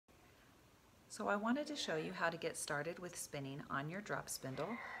So I wanted to show you how to get started with spinning on your drop spindle.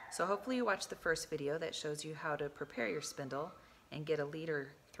 So hopefully you watched the first video that shows you how to prepare your spindle and get a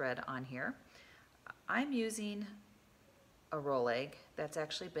leader thread on here. I'm using a roll egg that's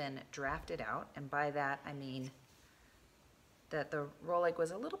actually been drafted out, and by that I mean that the roll egg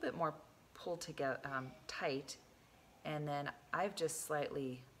was a little bit more pulled together, tight, and then I've just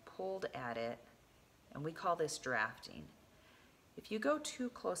slightly pulled at it, and we call this drafting. If you go too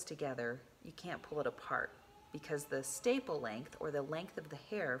close together, you can't pull it apart because the staple length, or the length of the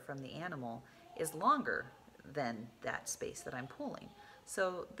hair from the animal, is longer than that space that I'm pulling.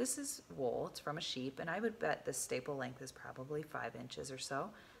 So this is wool, it's from a sheep, and I would bet the staple length is probably 5 inches or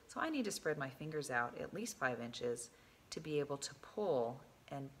so. So I need to spread my fingers out at least 5 inches to be able to pull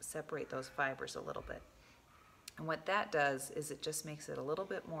and separate those fibers a little bit. And what that does is it just makes it a little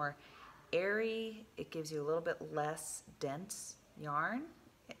bit more airy. It gives you a little bit less dense yarn.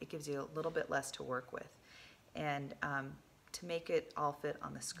 It gives you a little bit less to work with. And to make it all fit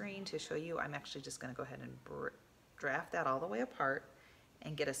on the screen to show you, I'm actually just going to go ahead and draft that all the way apart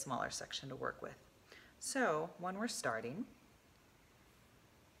and get a smaller section to work with. So when we're starting,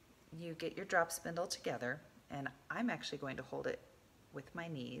 you get your drop spindle together, and I'm actually going to hold it with my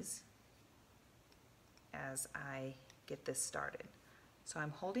knees as I get this started. So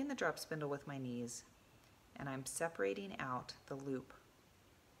I'm holding the drop spindle with my knees, and I'm separating out the loop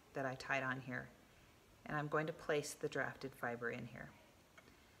that I tied on here, and I'm going to place the drafted fiber in here.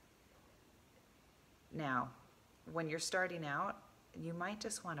 Now, when you're starting out, you might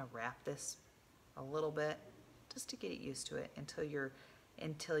just want to wrap this a little bit just to get it used to it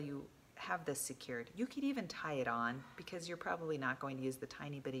until you have this secured. You could even tie it on because you're probably not going to use the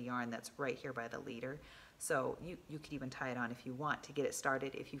tiny bit of yarn that's right here by the leader. So you could even tie it on if you want to get it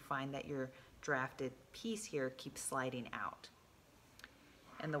started if you find that your drafted piece here keeps sliding out.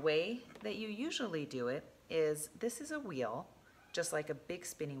 And the way that you usually do it is, this is a wheel, just like a big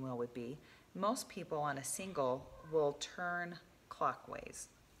spinning wheel would be. Most people on a single will turn clockwise.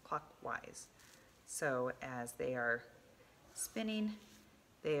 So as they are spinning,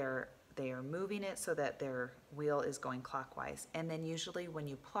 they are moving it so that their wheel is going clockwise. And then usually when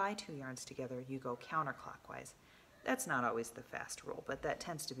you ply two yarns together, you go counterclockwise. That's not always the fast rule, but that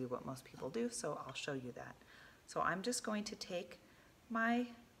tends to be what most people do, so I'll show you that. So I'm just going to take my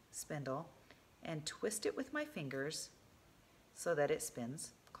spindle and twist it with my fingers so that it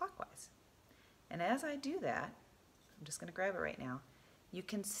spins clockwise. And as I do that, I'm just going to grab it right now, you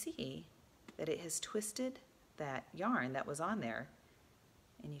can see that it has twisted that yarn that was on there,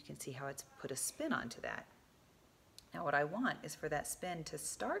 and you can see how it's put a spin onto that. Now what I want is for that spin to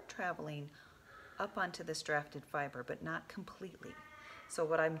start traveling up onto this drafted fiber, but not completely. So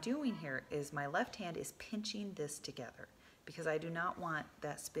what I'm doing here is my left hand is pinching this together because I do not want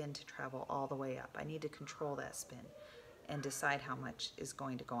that spin to travel all the way up. I need to control that spin and decide how much is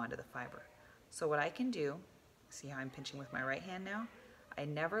going to go onto the fiber. So what I can do, see how I'm pinching with my right hand now? I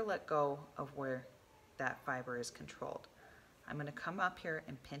never let go of where that fiber is controlled. I'm going to come up here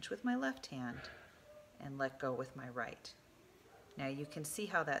and pinch with my left hand and let go with my right. Now you can see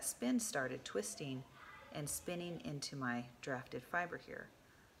how that spin started twisting and spinning into my drafted fiber here.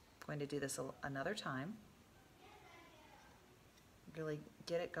 I'm going to do this another time. Really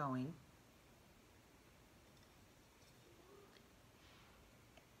get it going.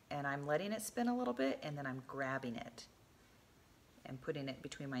 And I'm letting it spin a little bit, and then I'm grabbing it and putting it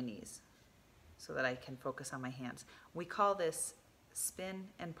between my knees so that I can focus on my hands. We call this spin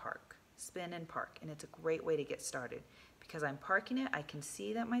and park, and it's a great way to get started because I'm parking it. I can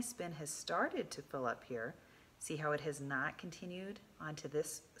see that my spin has started to fill up here. See how it has not continued onto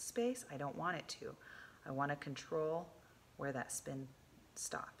this space? I don't want it to. I want to control where that spin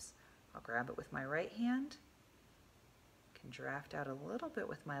stops. I'll grab it with my right hand, can draft out a little bit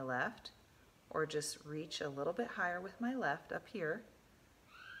with my left, or just reach a little bit higher with my left up here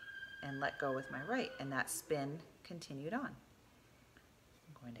and let go with my right, and that spin continued on.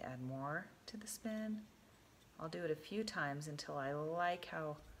 I'm going to add more to the spin. I'll do it a few times until I like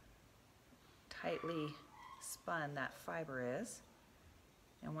how tightly spun that fiber is.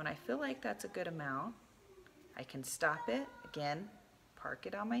 And when I feel like that's a good amount, I can stop it, again, park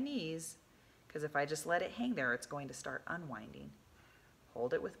it on my knees, because if I just let it hang there, it's going to start unwinding.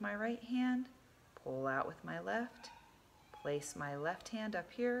 Hold it with my right hand, pull out with my left, place my left hand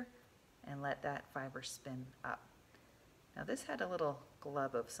up here, and let that fiber spin up. Now this had a little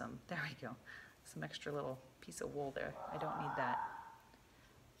glub of there we go, some extra little piece of wool there. I don't need that.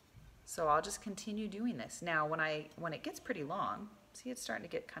 So I'll just continue doing this. Now when it gets pretty long, see it's starting to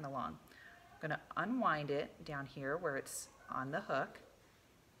get kind of long, I'm going to unwind it down here where it's on the hook,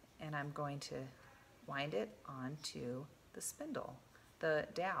 and I'm going to wind it onto the spindle, the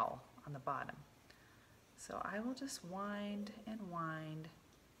dowel on the bottom. So I will just wind and wind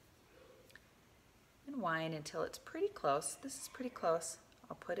and wind until it's pretty close. This is pretty close.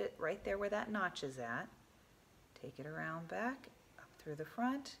 I'll put it right there where that notch is at. Take it around back, up through the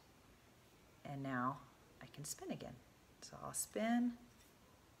front, and now I can spin again. So I'll spin.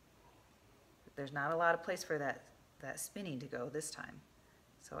 There's not a lot of place for that spinning to go this time.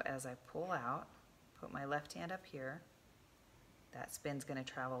 So as I pull out, put my left hand up here, that spin's going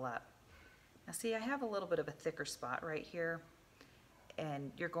to travel up. Now see, I have a little bit of a thicker spot right here,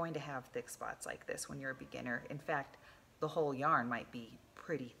 and you're going to have thick spots like this when you're a beginner. In fact, the whole yarn might be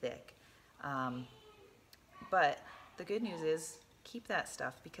pretty thick. But the good news is keep that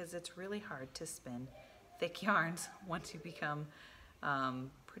stuff, because it's really hard to spin thick yarns. Once you become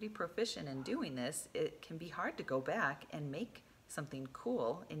pretty proficient in doing this, it can be hard to go back and make something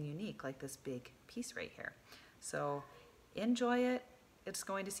cool and unique like this big piece right here. So enjoy it. It's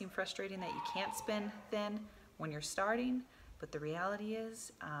going to seem frustrating that you can't spin thin when you're starting, but the reality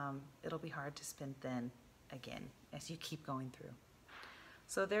is it'll be hard to spin thin again as you keep going through.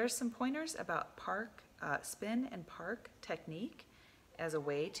 So there's some pointers about spin and park technique as a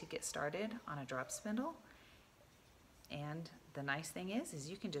way to get started on a drop spindle. And the nice thing is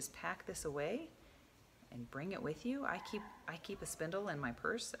you can just pack this away and bring it with you. I keep a spindle in my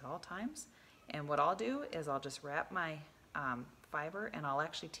purse at all times, and what I'll do is I'll just wrap my fiber, and I'll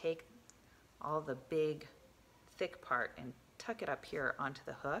actually take all the big thick part and tuck it up here onto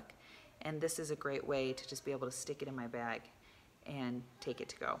the hook, and this is a great way to just be able to stick it in my bag and take it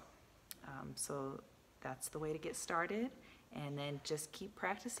to go. So that's the way to get started, and then just keep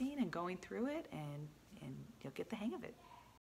practicing and going through it, and you'll get the hang of it.